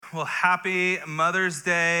Well, happy Mother's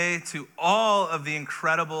Day to all of the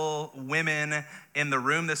incredible women in the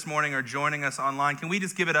room this morning or joining us online. Can we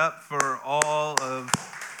just give it up for all of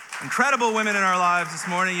incredible women in our lives this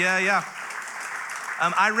morning? Yeah.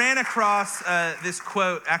 I ran across this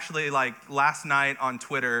quote actually like last night on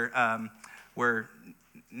Twitter, where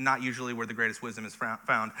not usually where the greatest wisdom is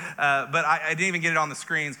found. But I didn't even get it on the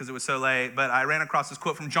screens because it was so late. But I ran across this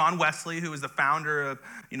quote from John Wesley, who was the founder of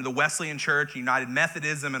the Wesleyan Church, United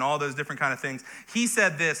Methodism, and all those different kind of things. He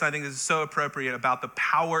said this, and I think this is so appropriate, about the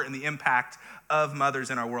power and the impact of mothers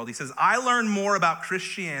in our world. He says, "I learned more about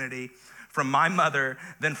Christianity from my mother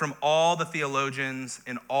than from all the theologians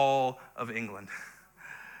in all of England."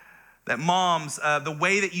 That moms, the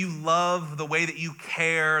way that you love, the way that you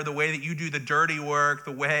care, the way that you do the dirty work,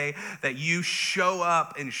 the way that you show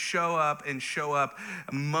up and show up and show up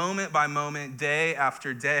moment by moment, day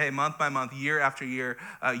after day, month by month, year after year,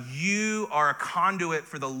 you are a conduit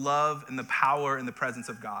for the love and the power and the presence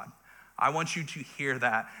of God. I want you to hear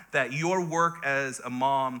that your work as a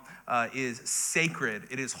mom is sacred,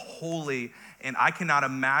 it is holy, and I cannot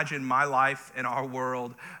imagine my life in our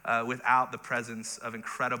world without the presence of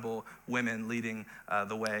incredible women leading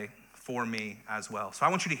the way for me as well. So I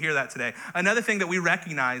want you to hear that today. Another thing that we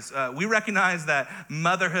recognize that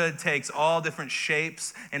motherhood takes all different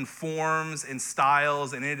shapes and forms and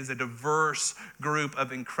styles, and it is a diverse group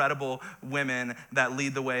of incredible women that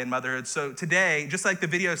lead the way in motherhood. So today, just like the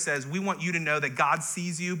video says, we want you to know that God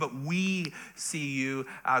sees you, but we see you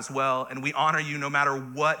as well, and we honor you no matter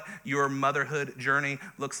what your motherhood journey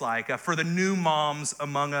looks like. For the new moms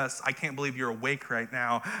among us, I can't believe you're awake right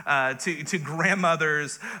now, to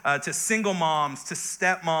grandmothers, to single moms, to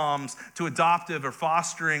stepmoms, to adoptive or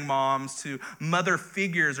fostering moms, to mother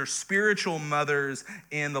figures or spiritual mothers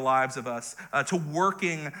in the lives of us, to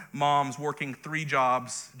working moms working 3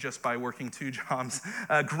 jobs just by working 2 jobs,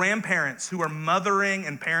 grandparents who are mothering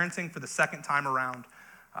and parenting for the second time around.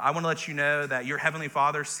 I want to let you know that your Heavenly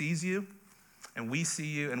Father sees you, and we see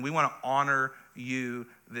you, and we want to honor you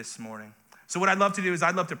this morning. So what I'd love to do is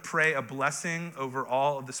I'd love to pray a blessing over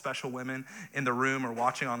all of the special women in the room or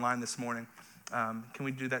watching online this morning. Can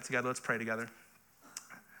we do that together? Let's pray together.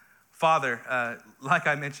 Father, like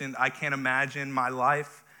I mentioned, I can't imagine my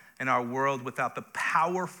life and our world without the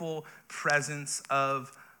powerful presence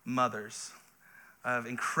of mothers, of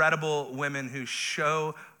incredible women who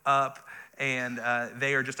show up, and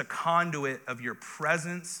they are just a conduit of your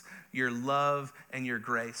presence, your love, and your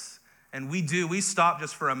grace. And we stop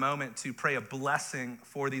just for a moment to pray a blessing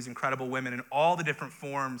for these incredible women in all the different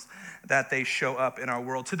forms that they show up in our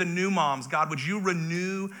world. To the new moms, God, would you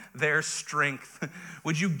renew their strength?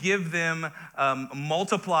 Would you give them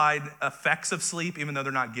multiplied effects of sleep, even though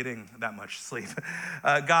they're not getting that much sleep?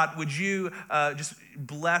 God, would you just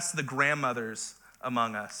bless the grandmothers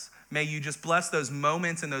among us? May you just bless those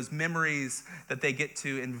moments and those memories that they get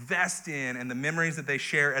to invest in and the memories that they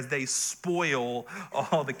share as they spoil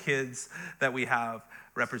all the kids that we have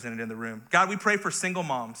represented in the room. God, we pray for single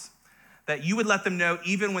moms, that you would let them know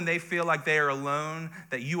even when they feel like they are alone,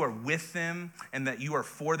 that you are with them and that you are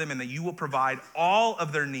for them and that you will provide all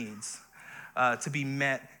of their needs to be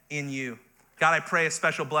met in you. God, I pray a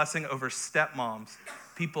special blessing over stepmoms,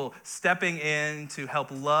 people stepping in to help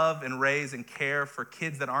love and raise and care for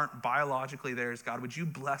kids that aren't biologically theirs. God, would you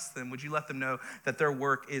bless them? Would you let them know that their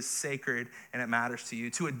work is sacred and it matters to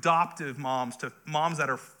you? To adoptive moms, to moms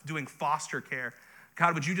that are doing foster care,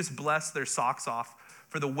 God, would you just bless their socks off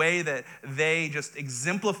for the way that they just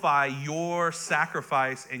exemplify your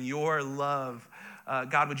sacrifice and your love?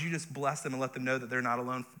 God, would you just bless them and let them know that they're not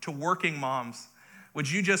alone? To working moms, would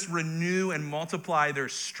you just renew and multiply their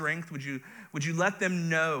strength? Would you let them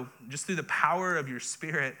know, just through the power of your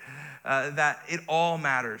Spirit, that it all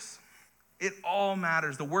matters? It all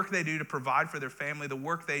matters. The work they do to provide for their family, the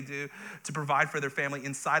work they do to provide for their family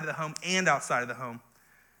inside of the home and outside of the home.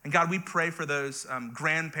 And God, we pray for those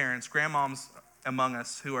grandparents, grandmoms among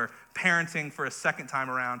us who are parenting for a second time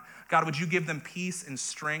around. God, would you give them peace and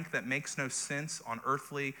strength that makes no sense on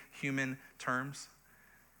earthly human terms?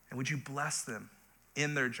 And would you bless them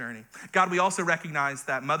in their journey? God, we also recognize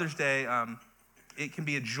that Mother's Day, it can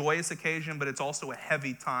be a joyous occasion, but it's also a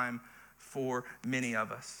heavy time for many of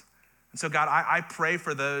us. And so God, I pray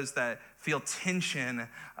for those that feel tension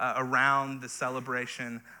around the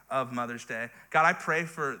celebration of Mother's Day. God, I pray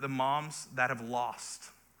for the moms that have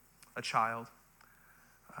lost a child.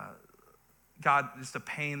 God, just a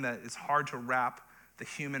pain that is hard to wrap the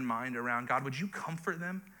human mind around. God, would you comfort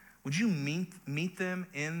them? Would you meet them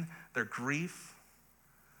in their grief?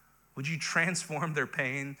 Would you transform their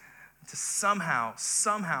pain to somehow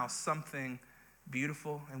something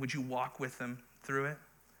beautiful? And would you walk with them through it?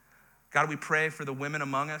 God, we pray for the women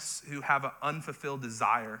among us who have an unfulfilled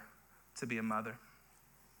desire to be a mother.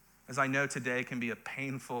 As I know today can be a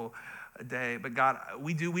painful day, but God,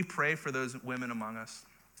 we pray for those women among us.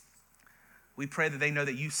 We pray that they know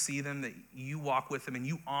that you see them, that you walk with them, and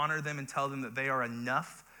you honor them and tell them that they are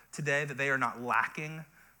enough today, that they are not lacking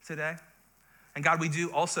today. And God, we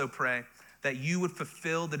do also pray that you would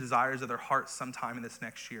fulfill the desires of their hearts sometime in this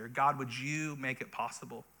next year. God, would you make it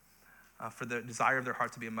possible for the desire of their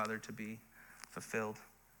heart to be a mother to be fulfilled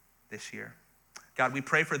this year? God, we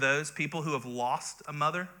pray for those people who have lost a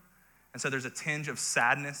mother, and so there's a tinge of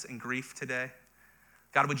sadness and grief today.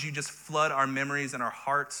 God, would you just flood our memories and our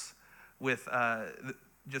hearts with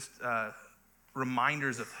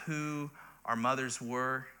reminders of who our mothers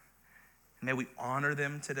were. And may we honor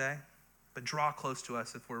them today, but draw close to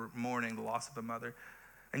us if we're mourning the loss of a mother.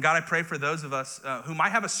 And God, I pray for those of us who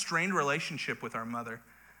might have a strained relationship with our mother.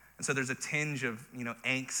 And so there's a tinge of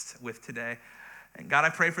angst with today. And God, I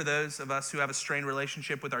pray for those of us who have a strained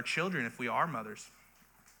relationship with our children if we are mothers.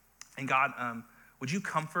 And God, would you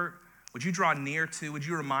comfort, would you draw near to, would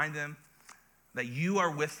you remind them that you are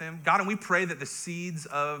with them? God, and we pray that the seeds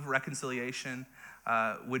of reconciliation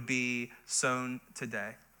would be sown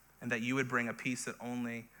today, and that you would bring a peace that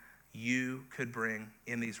only you could bring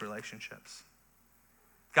in these relationships.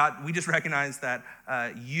 God, we just recognize that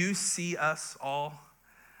you see us all,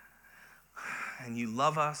 and you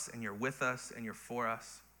love us, and you're with us, and you're for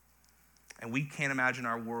us. And we can't imagine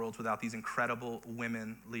our worlds without these incredible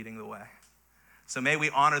women leading the way. So may we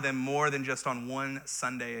honor them more than just on one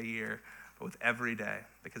Sunday a year, but with every day,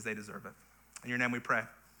 because they deserve it. In your name we pray,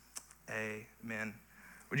 amen.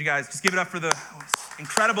 Would you guys just give it up for the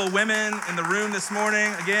incredible women in the room this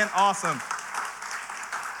morning? Again, awesome.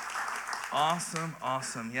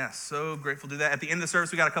 Awesome. Yes, so grateful to do that. At the end of the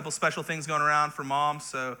service, we got a couple special things going around for moms,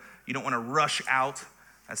 so you don't want to rush out,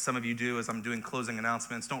 as some of you do as I'm doing closing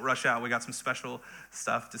announcements. Don't rush out. We got some special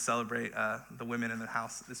stuff to celebrate the women in the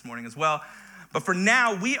house this morning as well. But for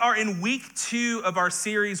now, we are in week 2 of our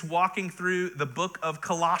series walking through the book of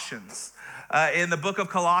Colossians. In the book of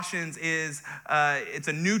Colossians it's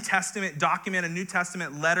a New Testament document, a New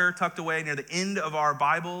Testament letter tucked away near the end of our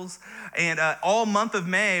Bibles. And all month of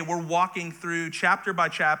May, we're walking through chapter by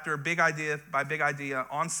chapter, big idea by big idea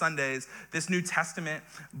on Sundays, this New Testament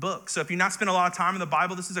book. So if you've not spent a lot of time in the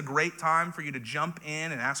Bible, this is a great time for you to jump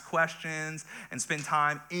in and ask questions and spend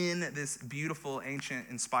time in this beautiful, ancient,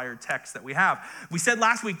 inspired text that we have. We said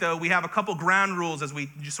last week, though, we have a couple ground rules as we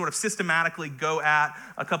just sort of systematically go at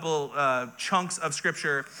a couple chunks of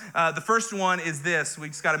scripture. The first one is this. We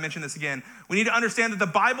just got to mention this again. We need to understand that the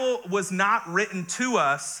Bible was not written to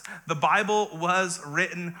us. The Bible was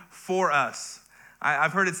written for us.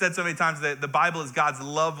 I've heard it said so many times that the Bible is God's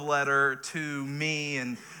love letter to me,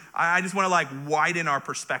 and I just want to widen our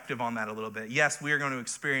perspective on that a little bit. Yes, we are going to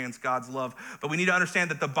experience God's love, but we need to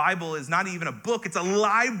understand that the Bible is not even a book. It's a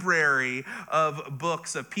library of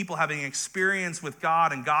books of people having experience with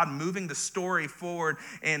God and God moving the story forward.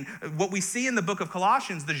 And what we see in the book of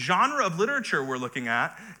Colossians, the genre of literature we're looking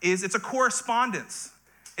at, is it's a correspondence.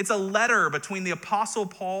 It's a letter between the Apostle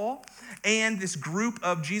Paul and this group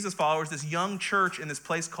of Jesus followers, this young church in this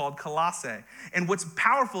place called Colossae. And what's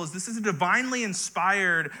powerful is this is a divinely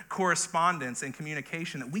inspired correspondence and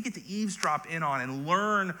communication that we get to eavesdrop in on and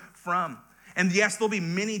learn from. And yes, there'll be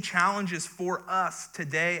many challenges for us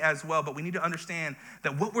today as well, but we need to understand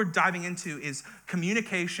that what we're diving into is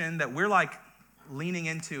communication that we're leaning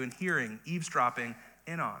into and hearing, eavesdropping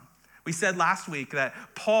in on. We said last week that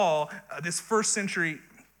Paul, this first century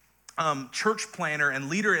church planner and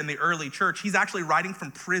leader in the early church, he's actually writing from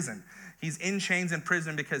prison. He's in chains in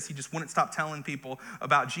prison because he just wouldn't stop telling people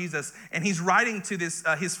about Jesus. And he's writing to this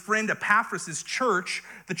his friend Epaphras' church,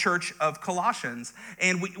 the church of Colossians.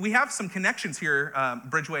 And we have some connections here,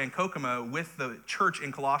 Bridgeway and Kokomo, with the church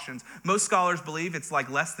in Colossians. Most scholars believe it's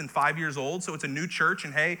less than 5 years old, so it's a new church.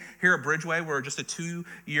 And hey, here at Bridgeway, we're just a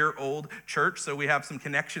 2-year-old church, so we have some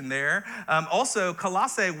connection there. Also,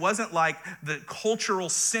 Colossae wasn't the cultural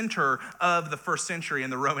center of the first century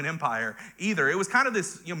in the Roman Empire either. It was kind of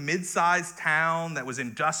this mid-sized town that was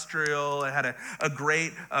industrial. It had a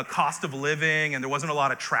great cost of living, and there wasn't a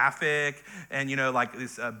lot of traffic, and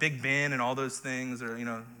this Big Ben and all those things, or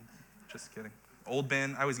just kidding. Old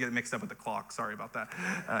Ben, I always get it mixed up with the clock. Sorry about that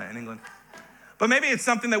in England. But maybe it's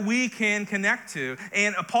something that we can connect to.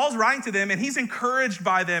 And Paul's writing to them, and he's encouraged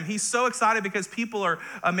by them. He's so excited because people are,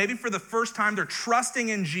 maybe for the first time, they're trusting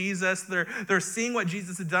in Jesus. They're seeing what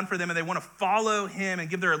Jesus has done for them, and they want to follow him and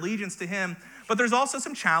give their allegiance to him. But there's also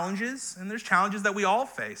some challenges, and there's challenges that we all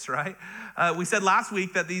face, right? We said last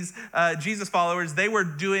week that these Jesus followers, they were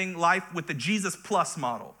doing life with the Jesus Plus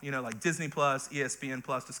model, like Disney Plus, ESPN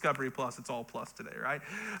Plus, Discovery Plus, it's all plus today, right?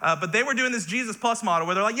 But they were doing this Jesus Plus model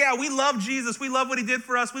where they're like, yeah, we love Jesus, we love what he did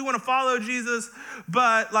for us, we want to follow Jesus,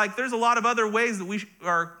 but like there's a lot of other ways that we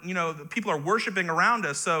are, people are worshiping around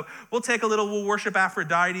us. So we'll worship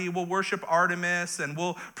Aphrodite, we'll worship Artemis, and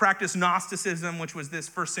we'll practice Gnosticism, which was this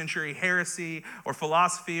first century heresy or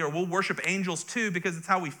philosophy, or we'll worship angels too because it's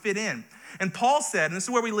how we fit in. And Paul said, and this is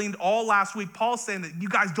where we leaned all last week, Paul's saying that you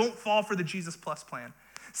guys don't fall for the Jesus Plus plan.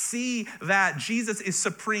 See that Jesus is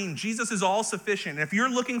supreme. Jesus is all sufficient. And if you're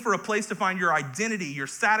looking for a place to find your identity, your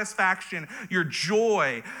satisfaction, your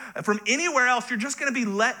joy from anywhere else, you're just going to be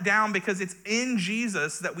let down because it's in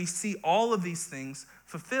Jesus that we see all of these things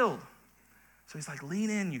fulfilled. So he's like,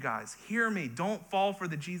 lean in, you guys. Hear me. Don't fall for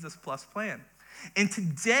the Jesus Plus plan. And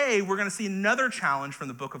today we're going to see another challenge from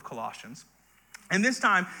the book of Colossians. And this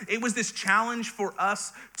time, it was this challenge for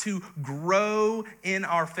us to grow in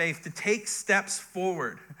our faith, to take steps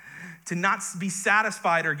forward, to not be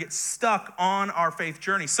satisfied or get stuck on our faith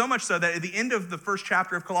journey. So much so that at the end of the first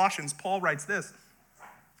chapter of Colossians, Paul writes this.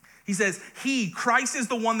 He says, Christ is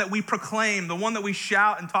the one that we proclaim, the one that we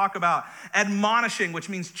shout and talk about, admonishing, which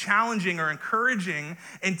means challenging or encouraging,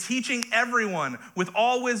 and teaching everyone with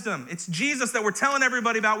all wisdom. It's Jesus that we're telling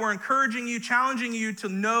everybody about. We're encouraging you, challenging you to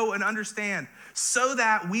know and understand so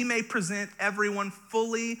that we may present everyone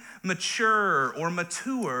fully mature or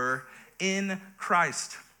mature in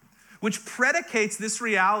Christ. Which predicates this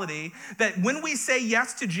reality that when we say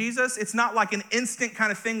yes to Jesus, it's not like an instant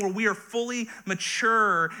kind of thing where we are fully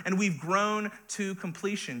mature and we've grown to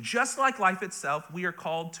completion. Just like life itself, we are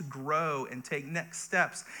called to grow and take next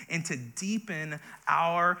steps and to deepen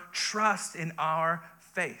our trust in our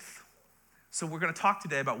faith. So we're going to talk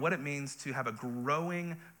today about what it means to have a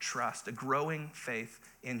growing trust, a growing faith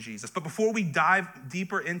in Jesus. But before we dive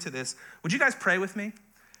deeper into this, would you guys pray with me?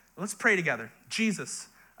 Let's pray together. Jesus,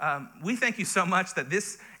 we thank you so much that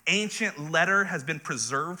this ancient letter has been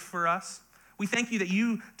preserved for us. We thank you that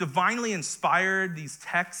you divinely inspired these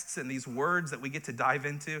texts and these words that we get to dive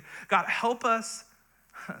into. God, help us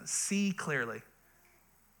see clearly.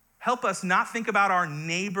 Help us not think about our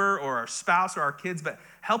neighbor or our spouse or our kids, but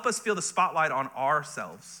help us feel the spotlight on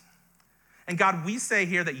ourselves. And God, we say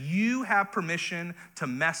here that you have permission to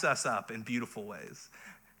mess us up in beautiful ways.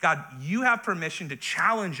 God, you have permission to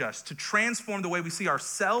challenge us, to transform the way we see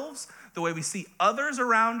ourselves, the way we see others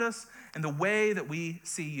around us, and the way that we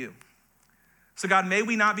see you. So God, may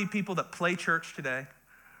we not be people that play church today,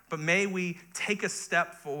 but may we take a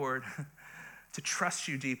step forward to trust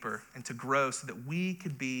you deeper and to grow so that we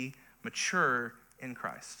could be mature in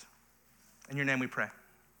Christ. In your name we pray,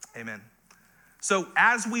 amen. So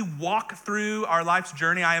as we walk through our life's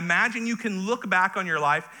journey, I imagine you can look back on your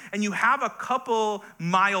life and you have a couple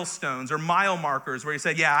milestones or mile markers where you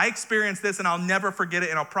say, yeah, I experienced this and I'll never forget it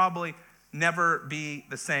and I'll probably never be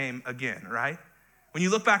the same again, right? When you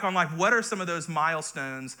look back on life, what are some of those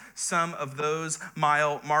milestones, some of those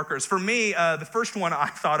mile markers? For me, the first one I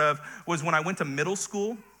thought of was when I went to middle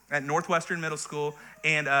school at Northwestern Middle School,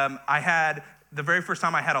 and I had, the very first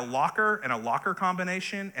time I had a locker and a locker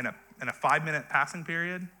combination and a 5-minute passing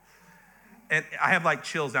period. And I have like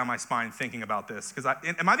chills down my spine thinking about this, because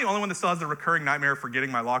am I the only one that still has the recurring nightmare of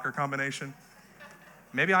forgetting my locker combination?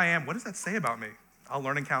 Maybe I am. What does that say about me? I'll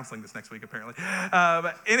learn in counseling this next week, apparently.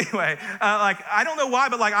 But anyway, I don't know why,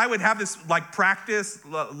 but I would have this practice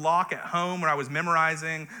lock at home where I was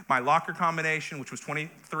memorizing my locker combination, which was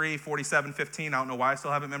 23, 47, 15. I don't know why I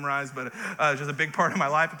still have it memorized, but it's just a big part of my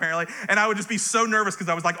life, apparently. And I would just be so nervous because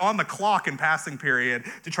I was on the clock in passing period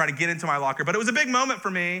to try to get into my locker. But it was a big moment for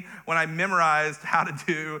me when I memorized how to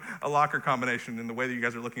do a locker combination. And the way that you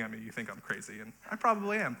guys are looking at me, you think I'm crazy, and I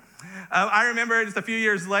probably am. I remember just a few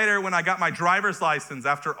years later when I got my driver's license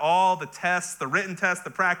after all the tests, the written test,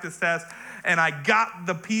 the practice test, and I got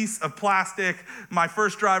the piece of plastic, my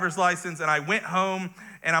first driver's license, and I went home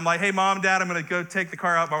and I'm like, hey, Mom, Dad, I'm gonna go take the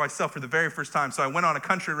car out by myself for the very first time. So I went on a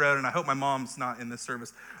country road, and I hope my mom's not in this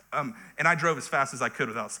service. And I drove as fast as I could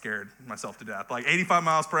without scaring myself to death, 85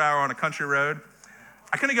 miles per hour on a country road.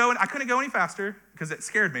 I couldn't go any faster because it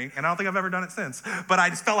scared me, and I don't think I've ever done it since. But I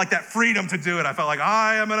just felt like that freedom to do it. I felt like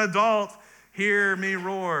I am an adult. Hear me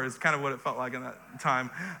roar is kind of what it felt like in that time,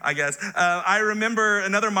 I guess. I remember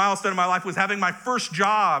another milestone in my life was having my first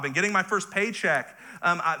job and getting my first paycheck.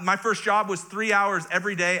 My first job was 3 hours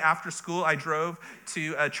every day after school. I drove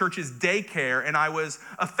to a church's daycare, and I was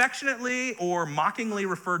affectionately or mockingly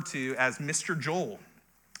referred to as Mr. Joel.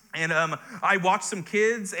 And I watched some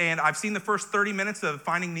kids, and I've seen the first 30 minutes of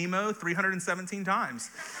Finding Nemo 317 times.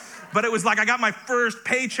 But it was like I got my first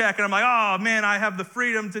paycheck, and I'm like, oh man, I have the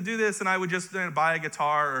freedom to do this. And I would just buy a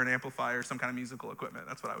guitar or an amplifier or some kind of musical equipment.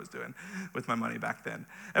 That's what I was doing with my money back then.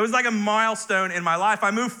 It was like a milestone in my life.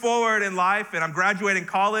 I moved forward in life, and I'm graduating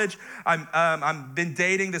college. I've been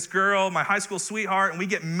dating this girl, my high school sweetheart, and we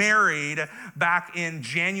get married back in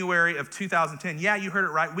January of 2010. Yeah, you heard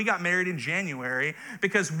it right. We got married in January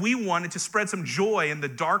because we wanted to spread some joy in the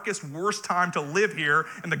darkest, worst time to live here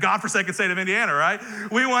in the godforsaken state of Indiana, right?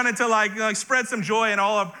 We wanted to like spread some joy, and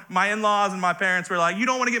all of my in-laws and my parents were like, you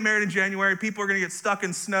don't want to get married in January. People are going to get stuck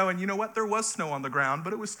in snow. And you know what? There was snow on the ground,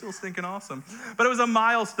 but it was still stinking awesome. But it was a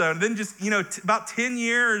milestone. Then just, about 10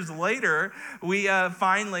 years later, we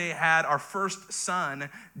finally had our first son,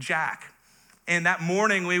 Jack. And that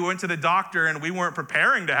morning we went to the doctor, and we weren't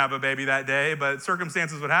preparing to have a baby that day, but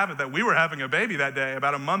circumstances would have it that we were having a baby that day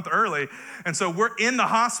about a month early. And so we're in the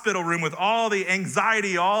hospital room with all the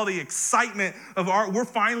anxiety, all the excitement of we're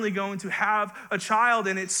finally going to have a child.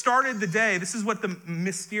 And it started the day. This is what the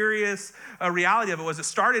mysterious reality of it was. It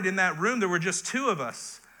started in that room. There were just two of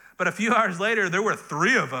us. But a few hours later, there were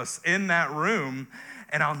three of us in that room.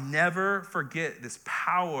 And I'll never forget this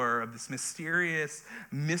power of this mysterious,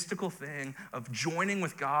 mystical thing of joining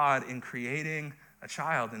with God in creating a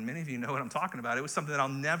child. And many of you know what I'm talking about. It was something that I'll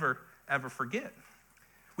never, ever forget.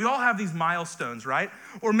 We all have these milestones, right?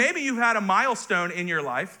 Or maybe you've had a milestone in your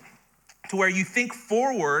life to where you think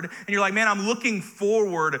forward and you're like, man, I'm looking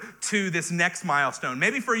forward to this next milestone.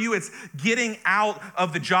 Maybe for you, it's getting out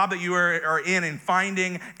of the job that you are in and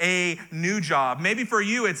finding a new job. Maybe for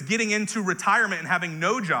you, it's getting into retirement and having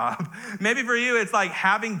no job. Maybe for you, it's like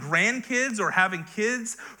having grandkids or having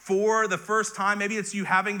kids for the first time. Maybe it's you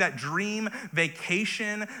having that dream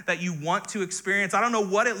vacation that you want to experience. I don't know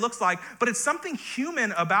what it looks like, but it's something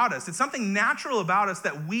human about us. It's something natural about us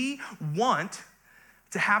that we want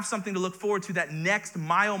to have something to look forward to, that next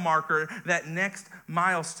mile marker, that next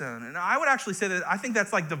milestone. And I would actually say that I think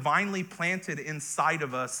that's like divinely planted inside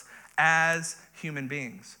of us as human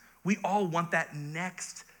beings. We all want that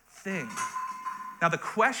next thing. Now, the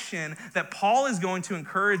question that Paul is going to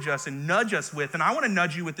encourage us and nudge us with, and I want to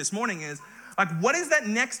nudge you with this morning, is like, what is that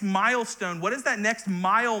next milestone? What is that next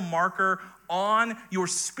mile marker on your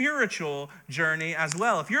spiritual journey as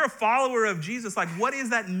well? If you're a follower of Jesus, like, what is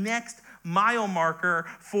that next mile marker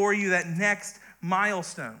for you, that next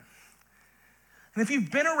milestone? And if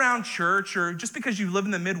you've been around church, or just because you live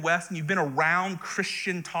in the Midwest and you've been around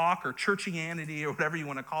Christian talk or churchianity or whatever you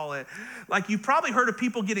want to call it, like you've probably heard of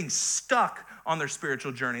people getting stuck on their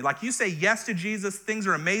spiritual journey. Like you say yes to Jesus, things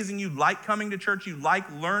are amazing, you like coming to church, you like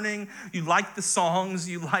learning, you like the songs,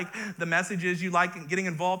 you like the messages, you like getting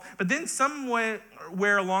involved, but then somewhere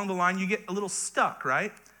along the line you get a little stuck,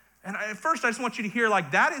 right? And at first, I just want you to hear,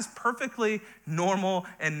 like, that is perfectly normal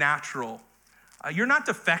and natural. You're not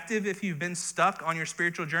defective if you've been stuck on your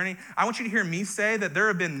spiritual journey. I want you to hear me say that there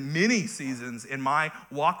have been many seasons in my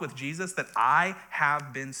walk with Jesus that I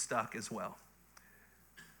have been stuck as well.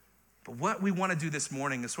 But what we want to do this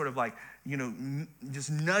morning is sort of like,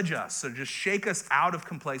 just nudge us, or just shake us out of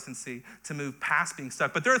complacency to move past being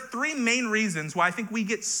stuck. But there are three main reasons why I think we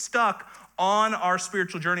get stuck on our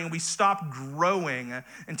spiritual journey and we stop growing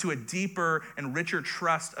into a deeper and richer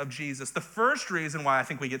trust of Jesus. The first reason why I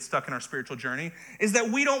think we get stuck in our spiritual journey is that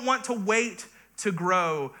we don't want to wait to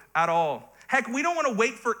grow at all. Heck, we don't want to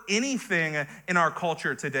wait for anything in our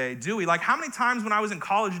culture today, do we? Like, how many times when I was in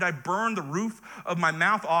college did I burn the roof of my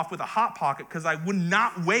mouth off with a Hot Pocket because I would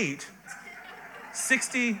not wait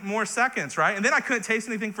 60 more seconds, right? And then I couldn't taste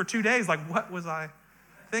anything for 2 days. Like, what was I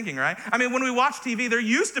thinking, right? I mean, when we watch TV, there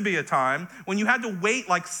used to be a time when you had to wait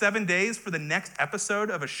like 7 days for the next episode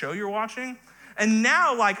of a show you're watching. And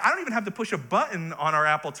now, like, I don't even have to push a button on our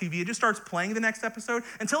Apple TV. It just starts playing the next episode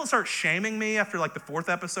until it starts shaming me after like the 4th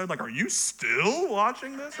episode. Like, are you still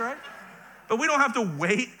watching this, right? But we don't have to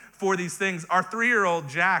wait for these things. Our 3-year-old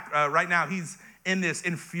Jack, right now, he's in this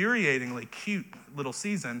infuriatingly cute little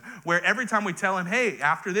season where every time we tell him, hey,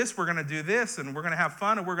 after this, we're going to do this and we're going to have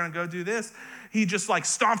fun and we're going to go do this, he just like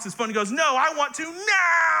stomps his foot and goes, no, I want to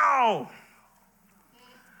now.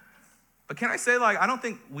 But can I say, like, I don't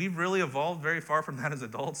think we've really evolved very far from that as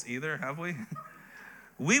adults either, have we?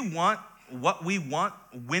 We want what we want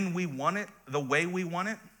when we want it, the way we want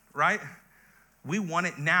it, right? We want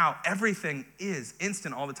it now. Everything is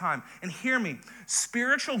instant all the time. And hear me,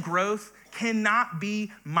 spiritual growth cannot be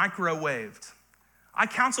microwaved. I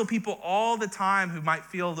counsel people all the time who might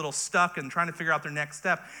feel a little stuck and trying to figure out their next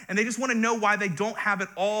step, and they just want to know why they don't have it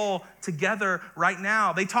all together right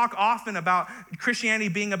now. They talk often about Christianity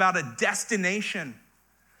being about a destination.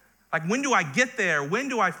 Like, when do I get there? When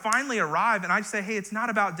do I finally arrive? And I say, hey, it's not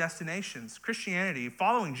about destinations. Christianity,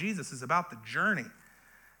 following Jesus, is about the journey.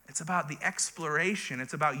 It's about the exploration.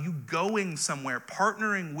 It's about you going somewhere,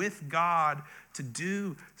 partnering with God to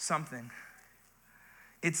do something.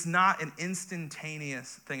 It's not an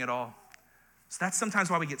instantaneous thing at all. So that's sometimes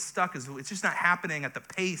why we get stuck, is it's just not happening at the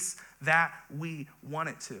pace that we want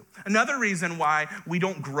it to. Another reason why we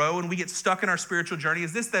don't grow and we get stuck in our spiritual journey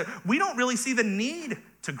is this, that we don't really see the need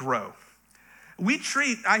to grow.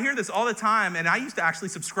 I hear this all the time, and I used to actually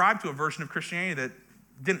subscribe to a version of Christianity that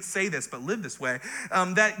didn't say this, but lived this way,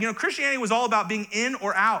 that Christianity was all about being in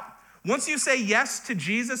or out. Once you say yes to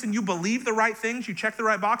Jesus and you believe the right things, you check the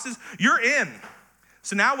right boxes, you're in.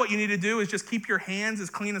 So now what you need to do is just keep your hands as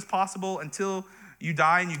clean as possible until you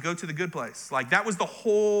die and you go to the good place. Like, that was the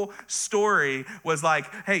whole story, was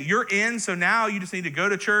like, hey, you're in, so now you just need to go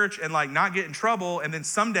to church and like not get in trouble, and then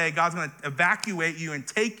someday God's gonna evacuate you and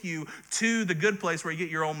take you to the good place where you get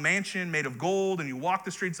your own mansion made of gold and you walk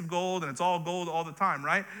the streets of gold and it's all gold all the time,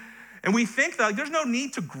 right? And we think that there's no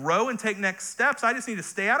need to grow and take next steps. I just need to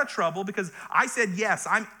stay out of trouble because I said yes,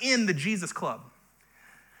 I'm in the Jesus club.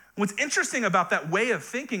 What's interesting about that way of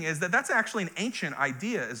thinking is that that's actually an ancient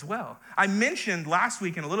idea as well. I mentioned last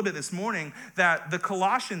week and a little bit this morning that the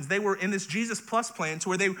Colossians, they were in this Jesus Plus plan to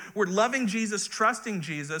where they were loving Jesus, trusting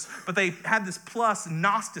Jesus, but they had this plus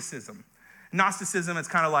Gnosticism. Gnosticism, it's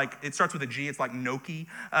kind of like, it starts with a G, it's like gnocchi.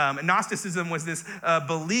 Gnosticism was this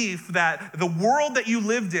belief that the world that you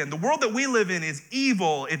lived in, the world that we live in, is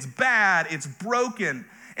evil, it's bad, it's broken.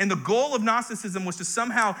 And the goal of Gnosticism was to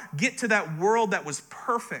somehow get to that world that was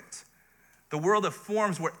perfect, the world of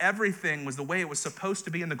forms where everything was the way it was supposed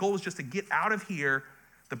to be. And the goal was just to get out of here,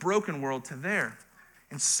 the broken world, to there.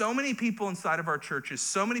 And so many people inside of our churches,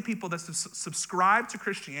 so many people that subscribe to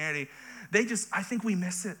Christianity, I think we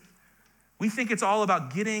miss it. We think it's all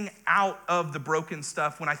about getting out of the broken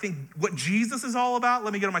stuff, when I think what Jesus is all about,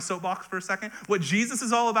 let me get on my soapbox for a second. What Jesus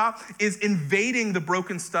is all about is invading the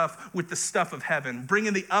broken stuff with the stuff of heaven,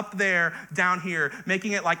 bringing the up there down here,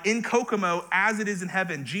 making it like in Kokomo as it is in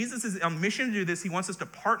heaven. Jesus is on a mission to do this. He wants us to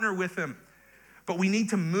partner with him. But we need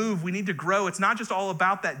to move, we need to grow. It's not just all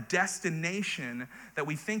about that destination that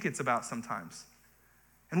we think it's about sometimes.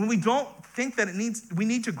 And when we don't think that we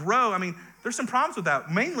need to grow, there's some problems with that.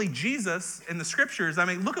 Mainly Jesus in the scriptures.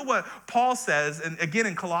 Look at what Paul says, and again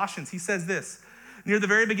in Colossians, he says this. Near the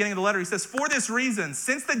very beginning of the letter, he says, for this reason,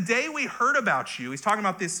 since the day we heard about you, he's talking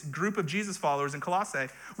about this group of Jesus followers in Colossae,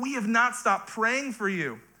 we have not stopped praying for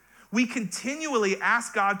you. We continually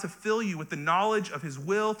ask God to fill you with the knowledge of his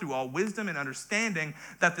will through all wisdom and understanding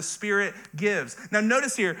that the Spirit gives. Now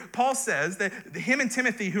notice here, Paul says that him and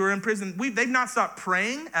Timothy, who are in prison, they've not stopped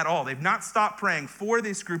praying at all. They've not stopped praying for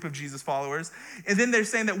this group of Jesus followers. And then they're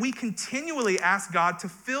saying that we continually ask God to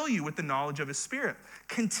fill you with the knowledge of his Spirit.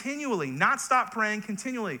 Continually, not stop praying,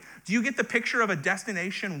 continually. Do you get the picture of a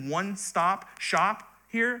destination, one-stop shop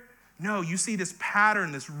here? No, you see this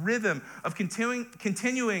pattern, this rhythm of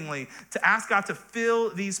continually to ask God to fill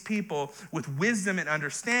these people with wisdom and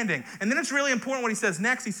understanding. And then it's really important what he says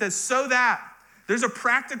next. He says, so that. There's a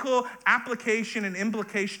practical application and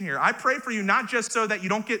implication here. I pray for you not just so that you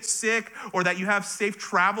don't get sick or that you have safe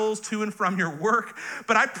travels to and from your work,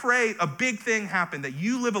 but I pray a big thing happen, that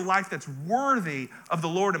you live a life that's worthy of the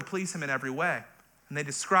Lord and please him in every way. And they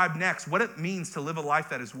describe next what it means to live a life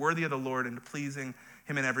that is worthy of the Lord and pleasing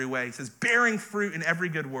him in every way. He says, bearing fruit in every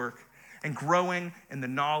good work and growing in the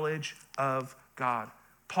knowledge of God.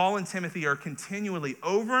 Paul and Timothy are continually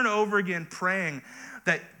over and over again praying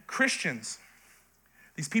that Christians,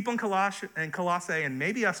 these people in Colossae and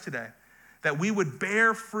maybe us today, that we would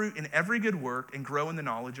bear fruit in every good work and grow in the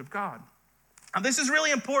knowledge of God. Now, this is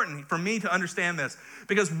really important for me to understand this,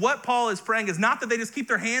 because what Paul is praying is not that they just keep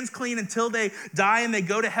their hands clean until they die and they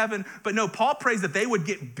go to heaven, but no, Paul prays that they would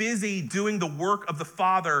get busy doing the work of the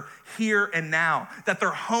Father here and now, that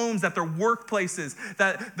their homes, that their workplaces,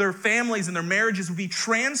 that their families and their marriages would be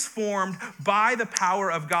transformed by the power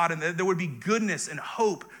of God, and that there would be goodness and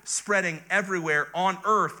hope spreading everywhere on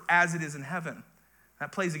earth as it is in heaven.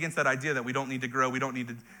 That plays against that idea that we don't need to grow, we don't need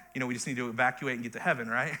to, we just need to evacuate and get to heaven,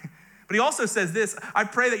 right? But he also says this, I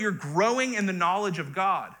pray that you're growing in the knowledge of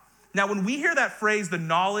God. Now, when we hear that phrase, the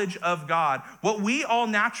knowledge of God, what we all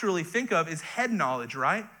naturally think of is head knowledge,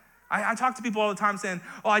 right? I talk to people all the time saying,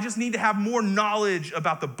 I just need to have more knowledge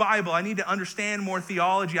about the Bible. I need to understand more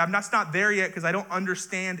theology. I'm not there yet because I don't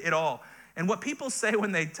understand it all. And what people say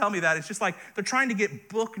when they tell me that, it's just like they're trying to get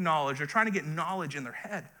book knowledge. They're trying to get knowledge in their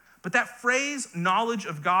head. But that phrase, knowledge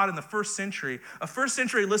of God, in the first century, a first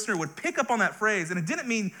century listener would pick up on that phrase, and it didn't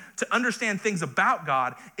mean to understand things about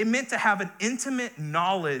God. It meant to have an intimate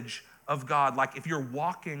knowledge of God, like if you're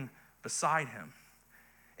walking beside him.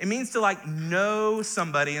 It means to like know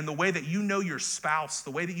somebody in the way that you know your spouse,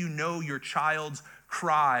 the way that you know your child's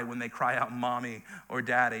cry when they cry out mommy or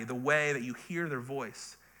daddy, the way that you hear their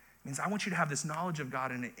voice. It means I want you to have this knowledge of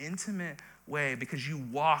God in an intimate way because you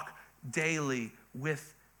walk daily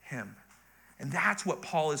with him. And that's what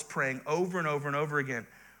Paul is praying over and over and over again,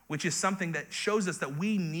 which is something that shows us that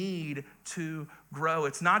we need to grow.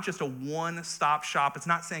 It's not just a one-stop shop. It's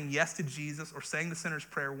not saying yes to Jesus or saying the sinner's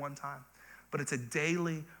prayer one time, but it's a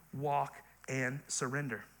daily walk and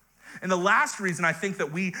surrender. And the last reason I think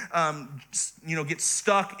that we get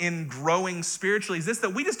stuck in growing spiritually is this,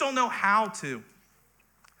 that we just don't know how to.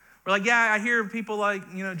 We're like, yeah, I hear people like,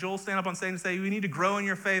 Joel stand up on stage and say, we need to grow in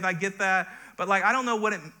your faith. I get that. But like, I don't know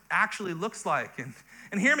what it actually looks like.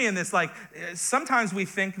 And hear me in this, like, sometimes we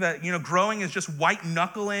think that, growing is just white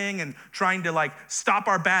knuckling and trying to like stop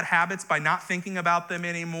our bad habits by not thinking about them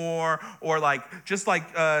anymore, or like, just like,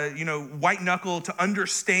 white knuckle to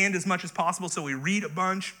understand as much as possible. So we read a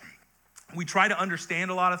bunch. We try to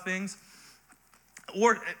understand a lot of things.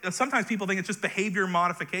 Or sometimes people think it's just behavior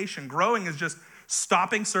modification. Growing is just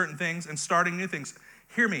stopping certain things and starting new things.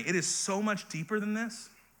 Hear me, it is so much deeper than this.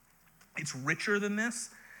 It's richer than this.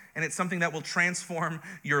 And it's something that will transform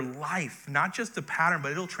your life, not just a pattern,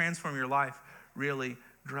 but it'll transform your life really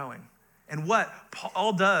growing. And what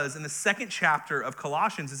Paul does in the second chapter of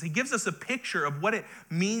Colossians is he gives us a picture of what it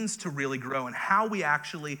means to really grow and how we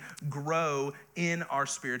actually grow in our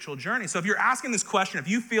spiritual journey. So if you're asking this question, if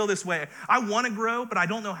you feel this way, I want to grow, but I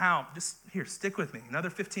don't know how, just here, stick with me. Another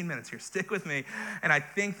 15 minutes here, stick with me. And I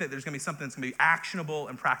think that there's going to be something that's going to be actionable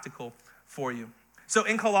and practical for you. So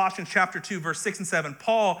in Colossians chapter 2, verse 6 and 7,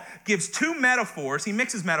 Paul gives two metaphors. He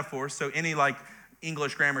mixes metaphors, so any like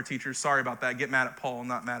English grammar teachers, sorry about that. Get mad at Paul,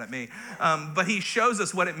 not mad at me. But he shows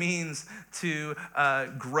us what it means to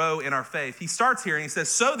grow in our faith. He starts here and he says,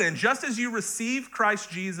 so then, just as you receive Christ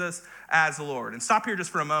Jesus as the Lord. And stop here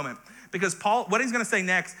just for a moment, because Paul, what he's going to say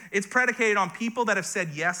next, it's predicated on people that have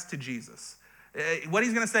said yes to Jesus. What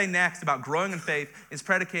he's going to say next about growing in faith is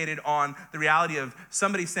predicated on the reality of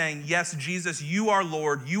somebody saying, yes, Jesus, you are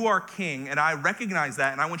Lord, you are King, and I recognize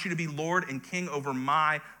that, and I want you to be Lord and King over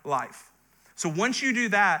my life. So once you do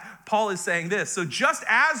that, Paul is saying this. So just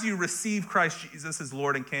as you receive Christ Jesus as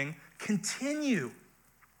Lord and King, continue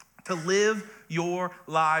to live your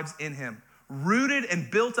lives in him, rooted and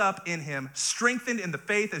built up in him, strengthened in the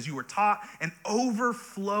faith as you were taught, and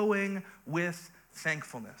overflowing with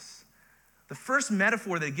thankfulness. The first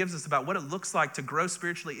metaphor that it gives us about what it looks like to grow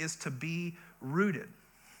spiritually is to be rooted,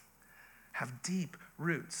 have deep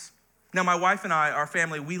roots. Now, my wife and I, our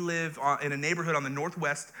family, we live in a neighborhood on the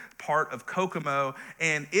northwest part of Kokomo,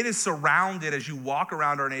 and it is surrounded, as you walk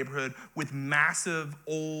around our neighborhood, with massive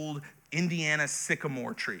old Indiana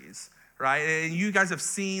sycamore trees, right? And you guys have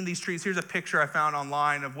seen these trees. Here's a picture I found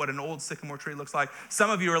online of what an old sycamore tree looks like.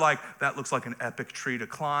 Some of you are like, that looks like an epic tree to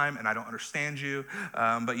climb, and I don't understand you,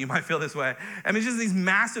 but you might feel this way. I mean, it's just these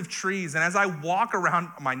massive trees, and as I walk around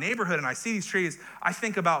my neighborhood and I see these trees, I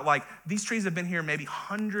think about like, these trees have been here maybe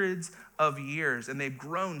hundreds of years, and they've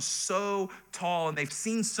grown so tall, and they've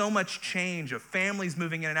seen so much change of families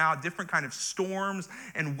moving in and out, different kind of storms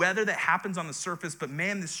and weather that happens on the surface. But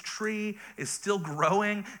man, this tree is still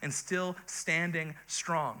growing and still standing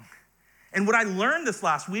strong. And what I learned this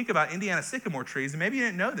last week about Indiana sycamore trees, and maybe you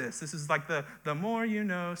didn't know this is like the more you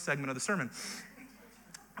know segment of the sermon,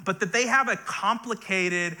 but that they have a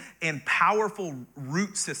complicated and powerful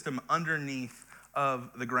root system underneath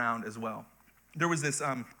of the ground as well. There was this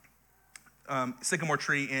sycamore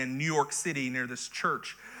tree in New York City near this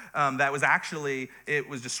church that was actually, it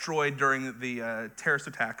was destroyed during the terrorist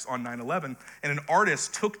attacks on 9/11. And an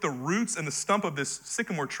artist took the roots and the stump of this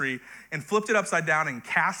sycamore tree and flipped it upside down and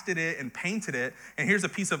casted it and painted it. And here's a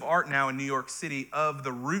piece of art now in New York City of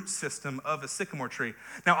the root system of a sycamore tree.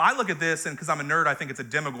 Now I look at this, and because I'm a nerd, I think it's a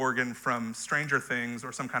Demogorgon from Stranger Things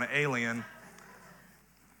or some kind of alien.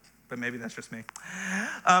 But maybe that's just me.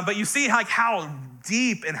 But you see like how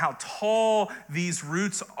deep and how tall these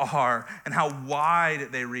roots are and how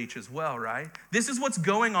wide they reach as well, right? This is what's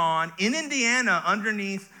going on in Indiana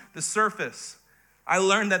underneath the surface. I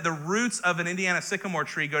learned that the roots of an Indiana sycamore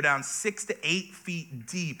tree go down 6 to 8 feet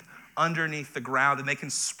deep underneath the ground, and they can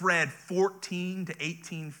spread 14 to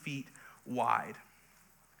 18 feet wide.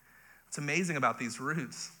 What's amazing about these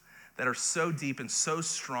roots that are so deep and so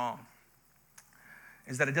strong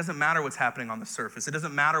is that it doesn't matter what's happening on the surface. It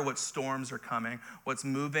doesn't matter what storms are coming, what's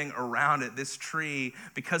moving around it. This tree,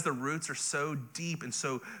 because the roots are so deep and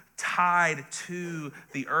so tied to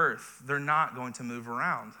the earth, they're not going to move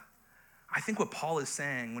around. I think what Paul is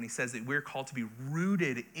saying when he says that we're called to be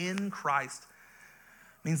rooted in Christ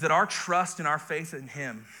means that our trust and our faith in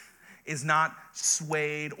him is not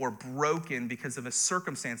swayed or broken because of a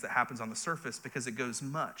circumstance that happens on the surface, because it goes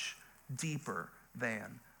much deeper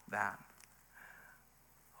than that.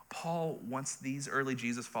 Paul wants these early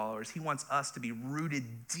Jesus followers, he wants us to be rooted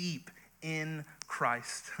deep in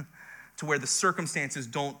Christ to where the circumstances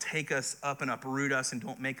don't take us up and uproot us and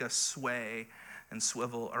don't make us sway and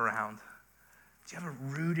swivel around. Do you have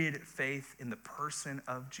a rooted faith in the person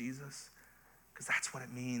of Jesus? Because that's what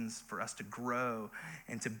it means for us to grow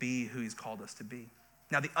and to be who he's called us to be.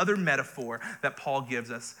 Now, the other metaphor that Paul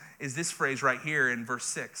gives us is this phrase right here in verse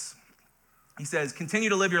 6. He says, continue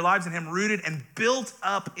to live your lives in him, rooted and built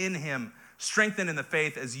up in him, strengthened in the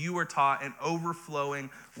faith as you were taught and overflowing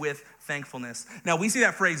with thankfulness. Now, we see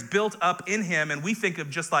that phrase built up in him, and we think of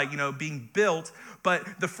just like, being built, but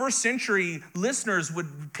the first century listeners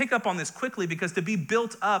would pick up on this quickly, because to be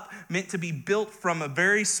built up meant to be built from a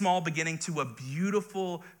very small beginning to a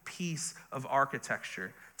beautiful piece of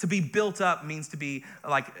architecture. To be built up means to be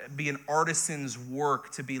an artisan's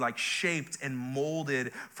work, to be like shaped and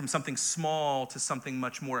molded from something small to something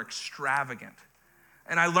much more extravagant.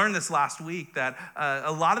 And I learned this last week that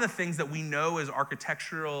a lot of the things that we know as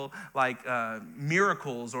architectural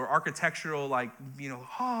miracles or architectural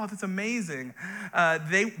that's amazing,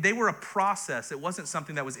 they were a process. It wasn't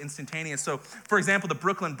something that was instantaneous. So for example, the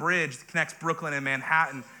Brooklyn Bridge that connects Brooklyn and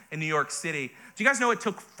Manhattan in New York City. Do you guys know it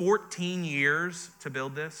took 14 years to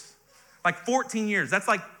build this? 14 years. That's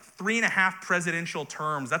 3.5 presidential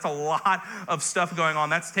terms. That's a lot of stuff going on.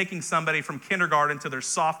 That's taking somebody from kindergarten to their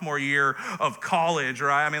sophomore year of college,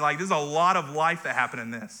 right? This is a lot of life that happened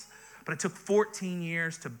in this. But it took 14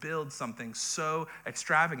 years to build something so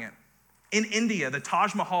extravagant. In India, the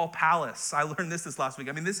Taj Mahal Palace, I learned this last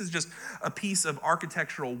week. This is just a piece of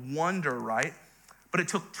architectural wonder, right? But it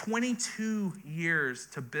took 22 years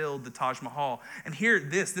to build the Taj Mahal. And here,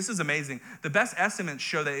 this is amazing. The best estimates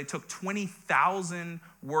show that it took 20,000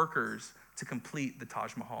 workers to complete the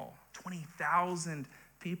Taj Mahal. 20,000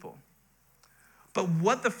 people. But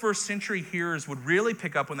what the first century hearers would really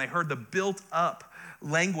pick up when they heard the built up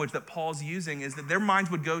language that Paul's using is that their minds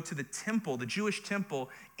would go to the temple, the Jewish temple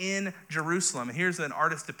in Jerusalem. And here's an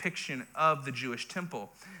artist's depiction of the Jewish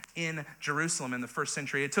temple in Jerusalem in the first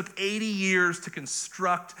century. It took 80 years to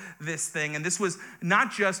construct this thing. And this was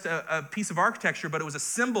not just a piece of architecture, but it was a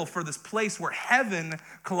symbol for this place where heaven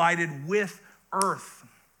collided with earth,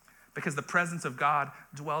 because the presence of God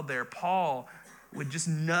dwelled there. Paul would just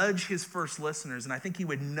nudge his first listeners, and I think he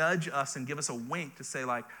would nudge us and give us a wink to say,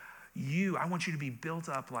 I want you to be built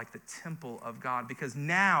up like the temple of God, because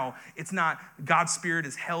now it's not God's Spirit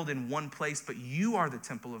is held in one place, but you are the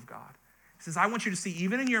temple of God. He says, I want you to see,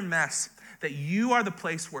 even in your mess, that you are the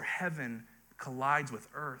place where heaven collides with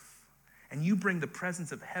earth, and you bring the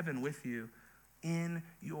presence of heaven with you in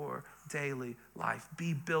your daily life.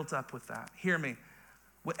 Be built up with that. Hear me.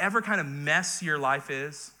 Whatever kind of mess your life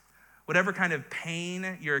is, whatever kind of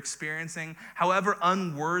pain you're experiencing, however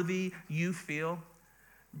unworthy you feel,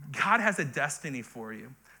 God has a destiny for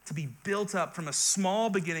you to be built up from a small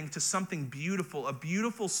beginning to something beautiful, a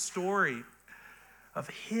beautiful story of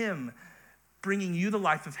him bringing you the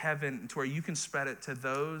life of heaven to where you can spread it to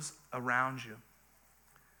those around you.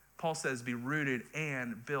 Paul says, be rooted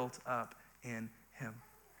and built up in him.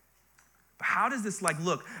 But how does this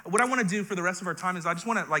look? What I want to do for the rest of our time is I just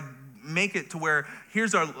want to make it to where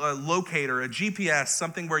here's a locator, a GPS,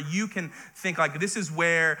 something where you can think this is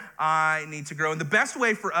where I need to grow. And the best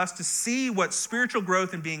way for us to see what spiritual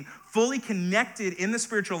growth and being fully connected in the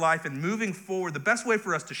spiritual life and moving forward, the best way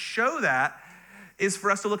for us to show that is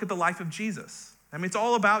for us to look at the life of Jesus. It's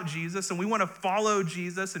all about Jesus, and we want to follow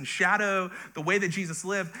Jesus and shadow the way that Jesus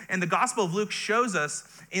lived. And the Gospel of Luke shows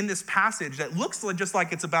us in this passage that looks just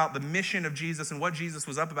like it's about the mission of Jesus and what Jesus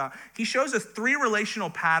was up about. He shows us 3 relational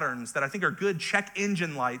patterns that I think are good check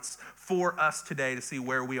engine lights for us today to see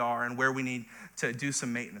where we are and where we need to do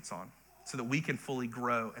some maintenance on so that we can fully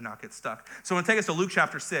grow and not get stuck. So I'm going to take us to Luke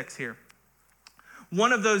chapter 6 here.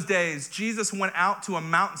 One of those days, Jesus went out to a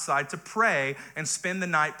mountainside to pray and spend the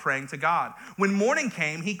night praying to God. When morning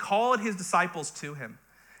came, he called his disciples to him.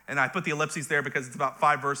 And I put the ellipses there because it's about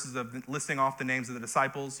 5 verses of listing off the names of the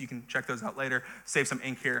disciples. You can check those out later, save some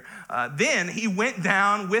ink here. Then he went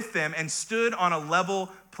down with them and stood on a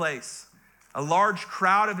level place. A large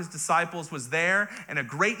crowd of his disciples was there, and a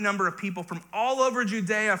great number of people from all over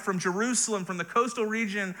Judea, from Jerusalem, from the coastal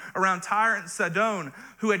region around Tyre and Sidon,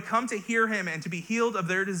 who had come to hear him and to be healed of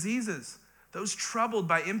their diseases. Those troubled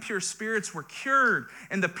by impure spirits were cured,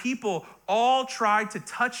 and the people all tried to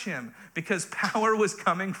touch him because power was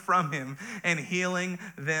coming from him and healing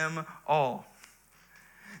them all.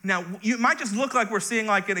 Now, you might just look like we're seeing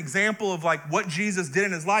like an example of like what Jesus did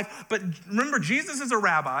in his life, but remember, Jesus is a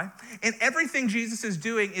rabbi, and everything Jesus is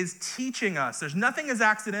doing is teaching us. There's nothing is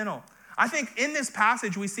accidental. I think in this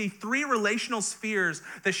passage, we see 3 relational spheres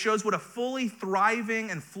that shows what a fully thriving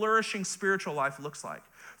and flourishing spiritual life looks like.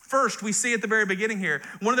 First, we see at the very beginning here,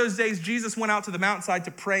 one of those days, Jesus went out to the mountainside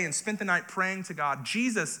to pray and spent the night praying to God.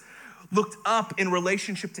 Jesus looked up in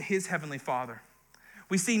relationship to his heavenly Father.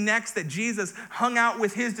 We see next that Jesus hung out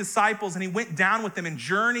with his disciples and he went down with them and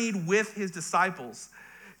journeyed with his disciples.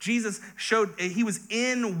 Jesus showed, he was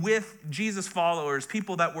in with Jesus' followers,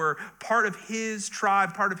 people that were part of his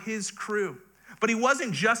tribe, part of his crew. But he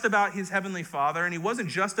wasn't just about his heavenly Father, and he wasn't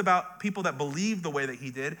just about people that believed the way that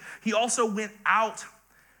he did. He also went out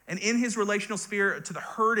and in his relational sphere to the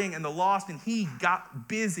hurting and the lost, and he got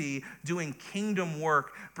busy doing kingdom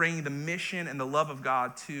work, bringing the mission and the love of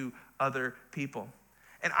God to other people.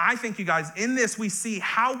 And I think, you guys, in this we see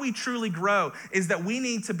how we truly grow is that we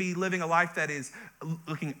need to be living a life that is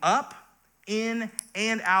looking up, in,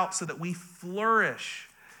 and out so that we flourish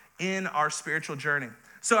in our spiritual journey.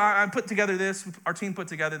 So I put together this, our team put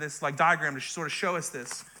together this like diagram to sort of show us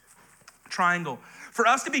this triangle. For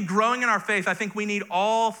us to be growing in our faith, I think we need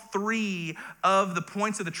all 3 of the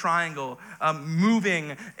points of the triangle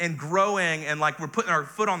moving and growing, and like we're putting our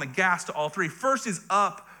foot on the gas to all 3. First is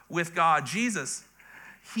up with God. Jesus,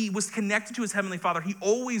 he was connected to his heavenly Father. He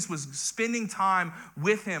always was spending time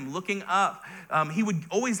with him, looking up. He would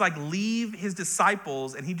always like leave his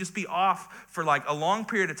disciples and he'd just be off for like a long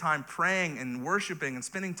period of time praying and worshiping and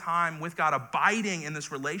spending time with God, abiding in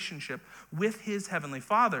this relationship with his heavenly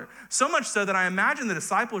Father. So much so that I imagine the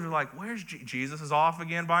disciples are like, where's Jesus? Is off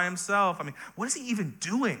again by himself. I mean, what is he even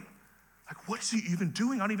doing? Like, what is he even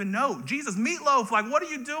doing? I don't even know. Jesus, Meatloaf, like, what are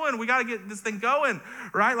you doing? We got to get this thing going,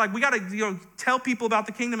 right? Like, we got to, tell people about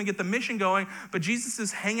the kingdom and get the mission going. But Jesus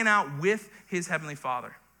is hanging out with his heavenly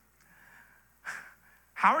Father.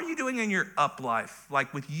 How are you doing in your up life?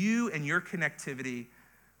 Like, with you and your connectivity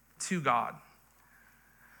to God?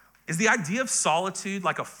 Is the idea of solitude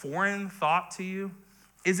like a foreign thought to you?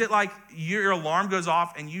 Is it like your alarm goes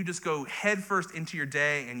off and you just go headfirst into your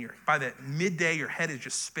day, and by the midday, your head is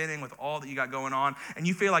just spinning with all that you got going on, and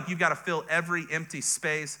you feel like you've got to fill every empty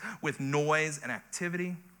space with noise and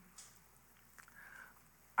activity?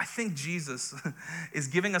 I think Jesus is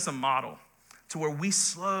giving us a model to where we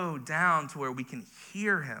slow down to where we can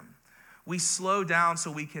hear him. We slow down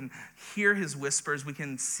so we can hear his whispers. We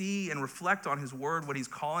can see and reflect on his word, what he's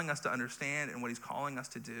calling us to understand and what he's calling us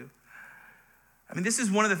to do. I mean, this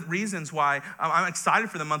is one of the reasons why I'm excited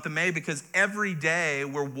for the month of May, because every day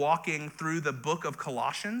we're walking through the book of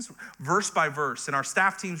Colossians, verse by verse, and our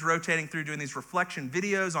staff team's rotating through doing these reflection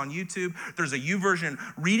videos on YouTube. There's a YouVersion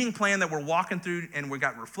reading plan that we're walking through, and we've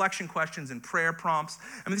got reflection questions and prayer prompts.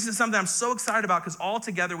 I mean, this is something I'm so excited about because all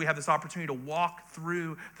together we have this opportunity to walk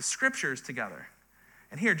through the scriptures together.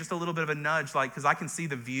 And here, just a little bit of a nudge, like, because I can see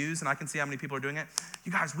the views and I can see how many people are doing it.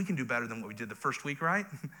 You guys, we can do better than what we did the first week, right?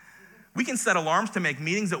 We can set alarms to make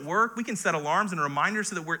meetings at work. We can set alarms and reminders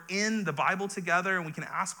so that we're in the Bible together and we can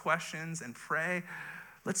ask questions and pray.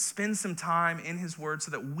 Let's spend some time in his word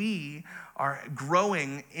so that we are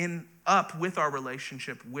growing up with our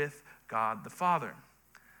relationship with God the Father.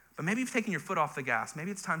 But maybe you've taken your foot off the gas.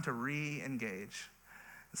 Maybe it's time to re-engage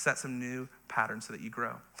and set some new patterns so that you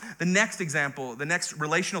grow. The next example, the next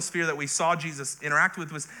relational sphere that we saw Jesus interact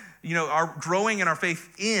with was, our growing in our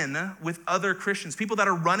faith with other Christians, people that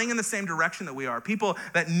are running in the same direction that we are, people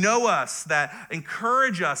that know us, that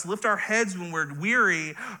encourage us, lift our heads when we're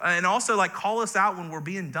weary, and also like call us out when we're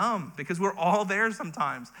being dumb, because we're all there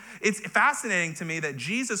sometimes. It's fascinating to me that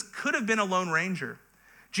Jesus could have been a lone ranger.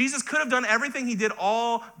 Jesus could have done everything he did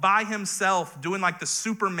all by himself, doing like the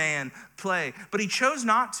Superman play, but he chose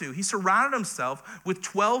not to. He surrounded himself with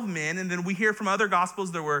 12 men, and then we hear from other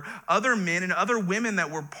gospels there were other men and other women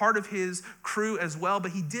that were part of his crew as well,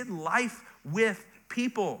 but he did life with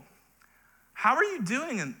people. How are you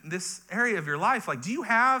doing in this area of your life? Like, do you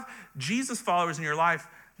have Jesus followers in your life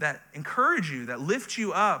that encourage you, that lift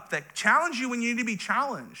you up, that challenge you when you need to be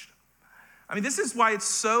challenged? I mean, this is why it's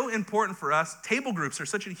so important for us. Table groups are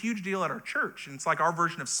such a huge deal at our church. And it's like our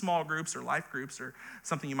version of small groups or life groups or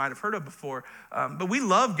something you might have heard of before. But we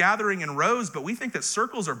love gathering in rows, but we think that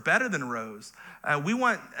circles are better than rows. We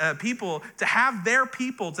want people, to have their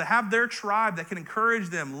tribe that can encourage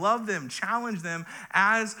them, love them, challenge them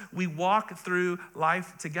as we walk through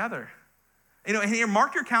life together. You know, and here,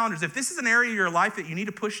 mark your calendars. If this is an area of your life that you need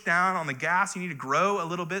to push down on the gas, you need to grow a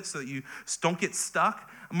little bit so that you don't get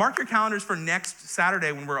stuck, mark your calendars for next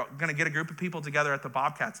Saturday when we're going to get a group of people together at the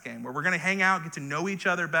Bobcats game, where we're going to hang out, get to know each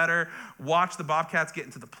other better, watch the Bobcats get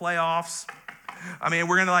into the playoffs. I mean,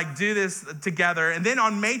 we're going to do this together. And then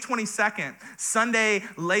on May 22nd, Sunday,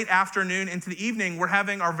 late afternoon into the evening, we're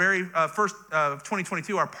having our very first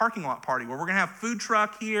 2022, our parking lot party, where we're going to have food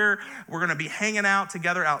truck here. We're going to be hanging out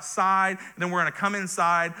together outside. And then we're going to come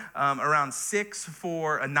inside around 6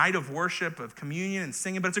 for a night of worship, of communion and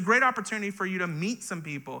singing. But it's a great opportunity for you to meet some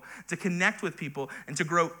people, to connect with people, and to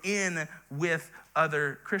grow in with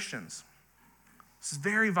other Christians. This is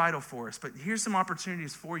very vital for us, but here's some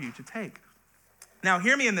opportunities for you to take. Now,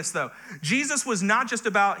 hear me in this, though. Jesus was not just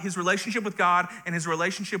about his relationship with God and his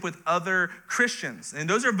relationship with other Christians. And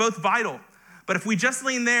those are both vital. But if we just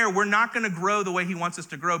lean there, we're not going to grow the way he wants us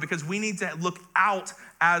to grow, because we need to look out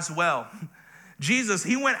as well. Jesus,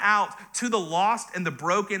 he went out to the lost and the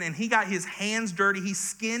broken, and he got his hands dirty. He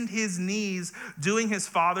skinned his knees doing his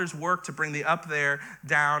Father's work to bring the up there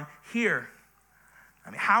down here.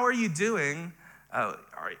 I mean, how are you doing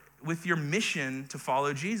with your mission to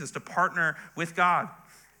follow Jesus, to partner with God?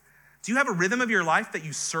 Do you have a rhythm of your life that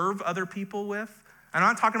you serve other people with? And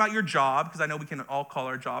I'm not talking about your job, because I know we can all call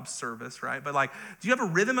our job service, right? But do you have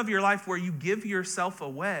a rhythm of your life where you give yourself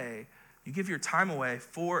away, you give your time away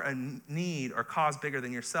for a need or cause bigger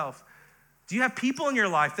than yourself? Do you have people in your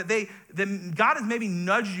life that God has maybe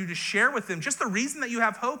nudged you to share with them just the reason that you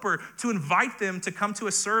have hope, or to invite them to come to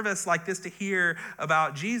a service like this to hear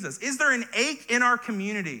about Jesus? Is there an ache in our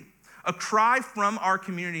community, a cry from our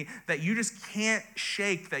community that you just can't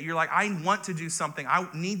shake, that you're like, I want to do something. I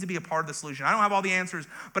need to be a part of the solution. I don't have all the answers,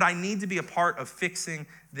 but I need to be a part of fixing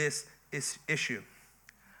this issue.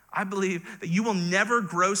 I believe that you will never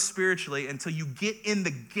grow spiritually until you get in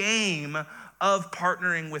the game of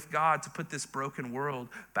partnering with God to put this broken world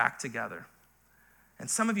back together. And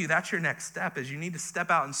some of you, that's your next step, is you need to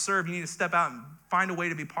step out and serve. You need to step out and find a way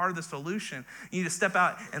to be part of the solution. You need to step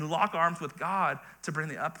out and lock arms with God to bring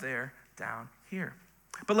the up there down here.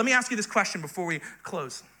 But let me ask you this question before we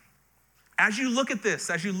close. As you look at this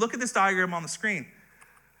diagram on the screen,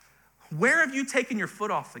 where have you taken your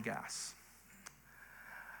foot off the gas?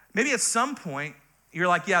 Maybe at some point, you're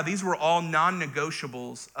like, yeah, these were all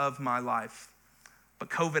non-negotiables of my life. But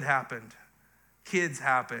COVID happened, kids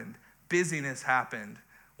happened, busyness happened.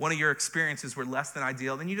 One of your experiences were less than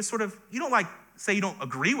ideal. Then you just you don't say you don't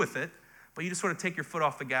agree with it, but you just sort of take your foot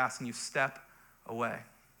off the gas and you step away.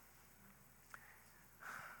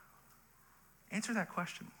 Answer that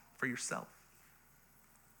question for yourself.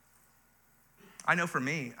 I know for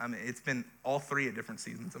me, it's been all three at different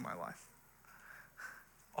seasons of my life.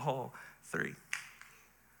 All three.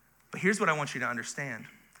 But here's what I want you to understand,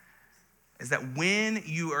 is that when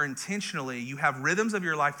you are you have rhythms of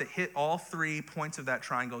your life that hit all 3 points of that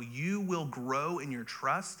triangle, you will grow in your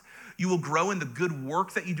trust. You will grow in the good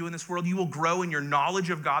work that you do in this world. You will grow in your knowledge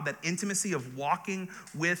of God, that intimacy of walking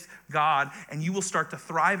with God, and you will start to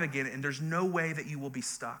thrive again, and there's no way that you will be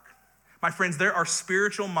stuck. My friends, there are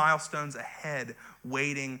spiritual milestones ahead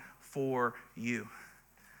waiting for you.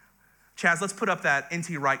 Chaz, let's put up that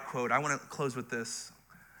N.T. Wright quote. I want to close with this.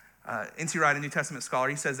 N.T. Wright, a New Testament scholar,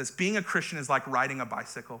 he says this: being a Christian is like riding a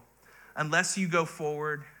bicycle. Unless you go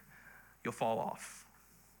forward, you'll fall off.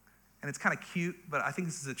 And it's kind of cute, but I think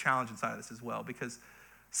this is a challenge inside of this as well, because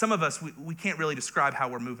some of us, we can't really describe how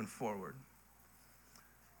we're moving forward.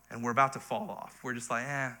 And we're about to fall off. We're just like,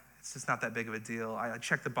 it's just not that big of a deal. I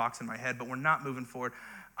checked the box in my head, but we're not moving forward.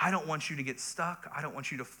 I don't want you to get stuck. I don't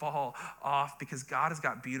want you to fall off, because God has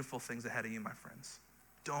got beautiful things ahead of you, my friends.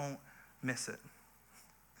 Don't miss it.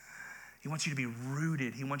 He wants you to be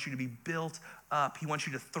rooted. He wants you to be built up. He wants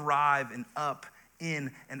you to thrive and up,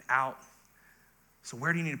 in and out. So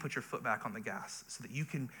where do you need to put your foot back on the gas so that you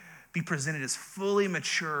can be presented as fully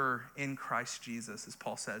mature in Christ Jesus, as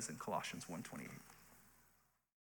Paul says in Colossians 1:28?